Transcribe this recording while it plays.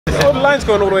Oh, the line's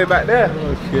going all the way back there.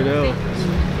 Fucking hell.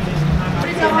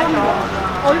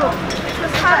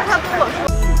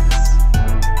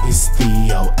 It's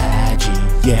Theo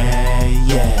Ajiey,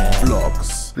 yeah.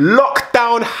 Vlogs.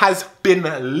 Lockdown has been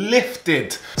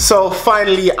lifted. So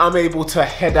finally I'm able to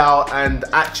head out and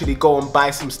actually go and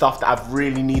buy some stuff that I've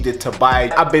really needed to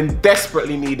buy. I've been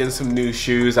desperately needing some new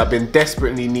shoes. I've been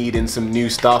desperately needing some new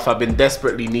stuff. I've been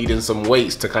desperately needing some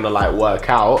weights to kind of like work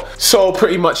out. So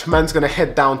pretty much man's gonna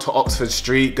head down to Oxford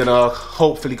Street, gonna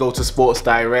hopefully go to Sports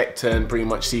Direct and pretty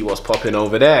much see what's popping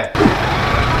over there.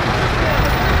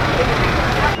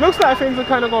 Looks like things are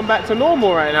kind of gone back to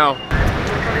normal right now.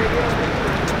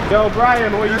 Yo,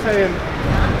 Brian, what are you saying? So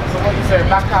what are you saying?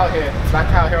 Back out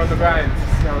here on the grind.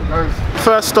 See how it goes.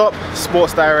 First stop,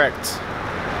 Sports Direct.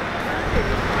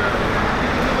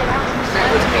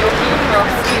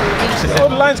 Oh,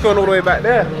 the line's going all the way back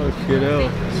there. Fucking hell.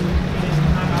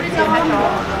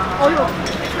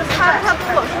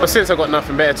 But since I've got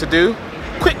nothing better to do,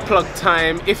 quick plug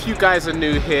time. If you guys are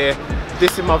new here,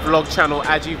 this is my vlog channel,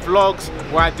 Ajiey Vlogs,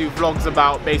 where I do vlogs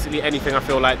about basically anything I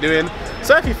feel like doing.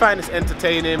 So if you find this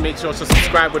entertaining, make sure to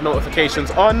subscribe with notifications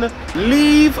on.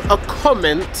 Leave a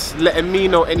comment letting me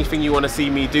know anything you want to see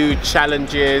me do,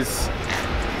 challenges,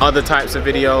 other types of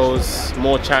videos,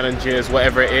 more challenges,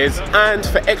 whatever it is. And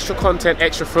for extra content,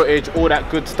 extra footage, all that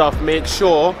good stuff, make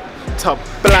sure to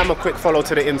blam a quick follow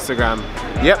to the Instagram.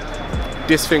 Yep,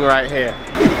 this thing right here.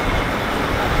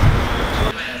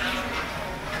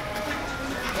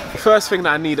 First thing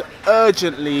that I need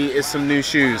urgently is some new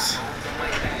shoes.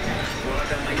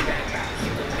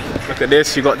 Look at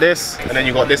this, you got this, and then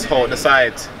you got this hole at the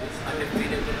side.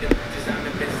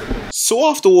 So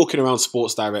after walking around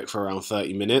Sports Direct for around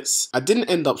 30 minutes, I didn't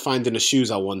end up finding the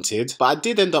shoes I wanted, but I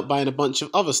did end up buying a bunch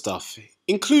of other stuff,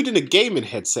 including a gaming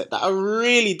headset that I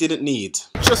really didn't need.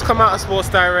 Just come out of Sports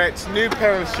Direct, new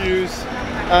pair of shoes,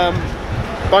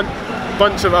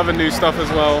 bunch of other new stuff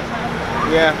as well.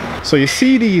 Yeah. So you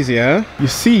see these, yeah? You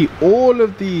see all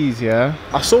of these, yeah?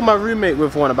 I saw my roommate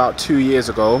with one about 2 years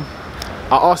ago.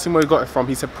 I asked him where he got it from.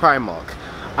 He said Primark.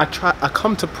 I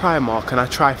come to Primark and I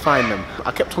try find them.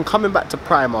 I kept on coming back to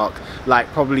Primark like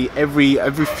probably every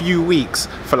few weeks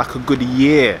for like a good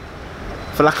year.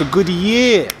 For like a good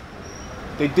year.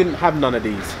 They didn't have none of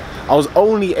these. I was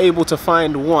only able to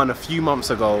find one a few months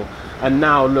ago, and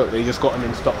now look, they just got them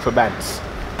in stock for bands.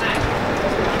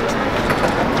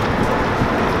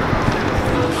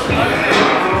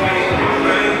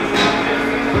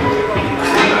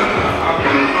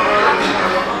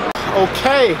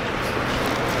 Okay,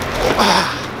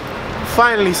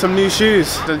 finally some new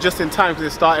shoes, and just in time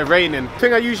because it started raining. The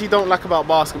thing I usually don't like about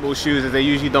basketball shoes is they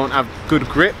usually don't have good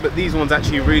grip, but these ones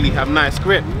actually really have nice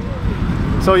grip.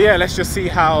 So yeah, let's just see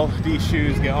how these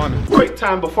shoes get on. Quick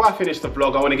time before I finish the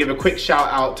vlog, I want to give a quick shout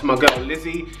out to my girl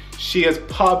Lizzie. She has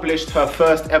published her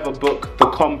first ever book, The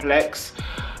Complex,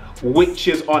 which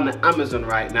is on Amazon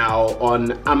right now,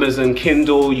 on Amazon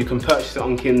Kindle. You can purchase it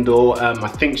on Kindle. I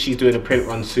think she's doing a print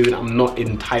run soon, I'm not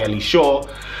entirely sure.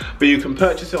 But you can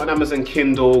purchase it on Amazon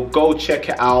Kindle, go check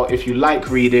it out if you like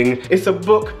reading. It's a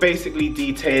book basically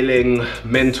detailing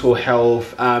mental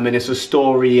health, and it's a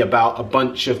story about a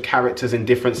bunch of characters in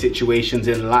different situations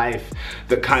in life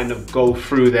that kind of go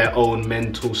through their own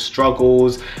mental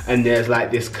struggles, and there's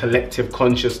like this collective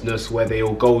consciousness where they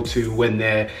all go to when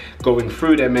they're going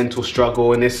through their mental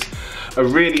struggle. And it's a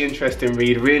really interesting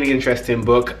read, really interesting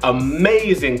book,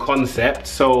 amazing concept.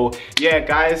 So yeah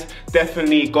guys,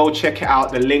 definitely go check it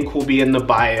out. The link will be in the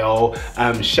bio.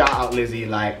 Shout out Lizzie.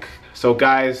 So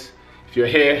guys, if you're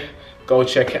here, go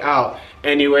check it out.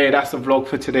 Anyway, that's the vlog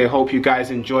for today. Hope you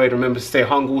guys enjoyed. Remember to stay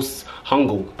humble,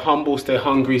 stay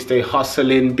hungry, stay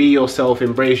hustling, be yourself,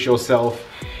 embrace yourself.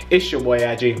 It's your boy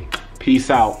Ajiey. Peace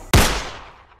out.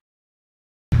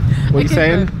 What are you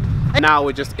saying? Now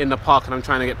we're just in the park and I'm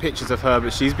trying to get pictures of her,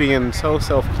 but she's being so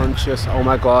self-conscious. Oh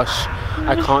my gosh,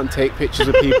 I can't take pictures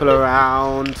of people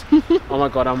around. Oh my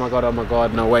god, oh my god, oh my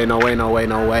god, no way, no way, no way,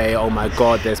 no way. Oh my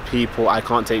god, there's people, I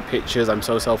can't take pictures, I'm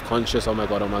so self-conscious. Oh my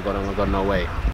god, oh my god, oh my god, no way.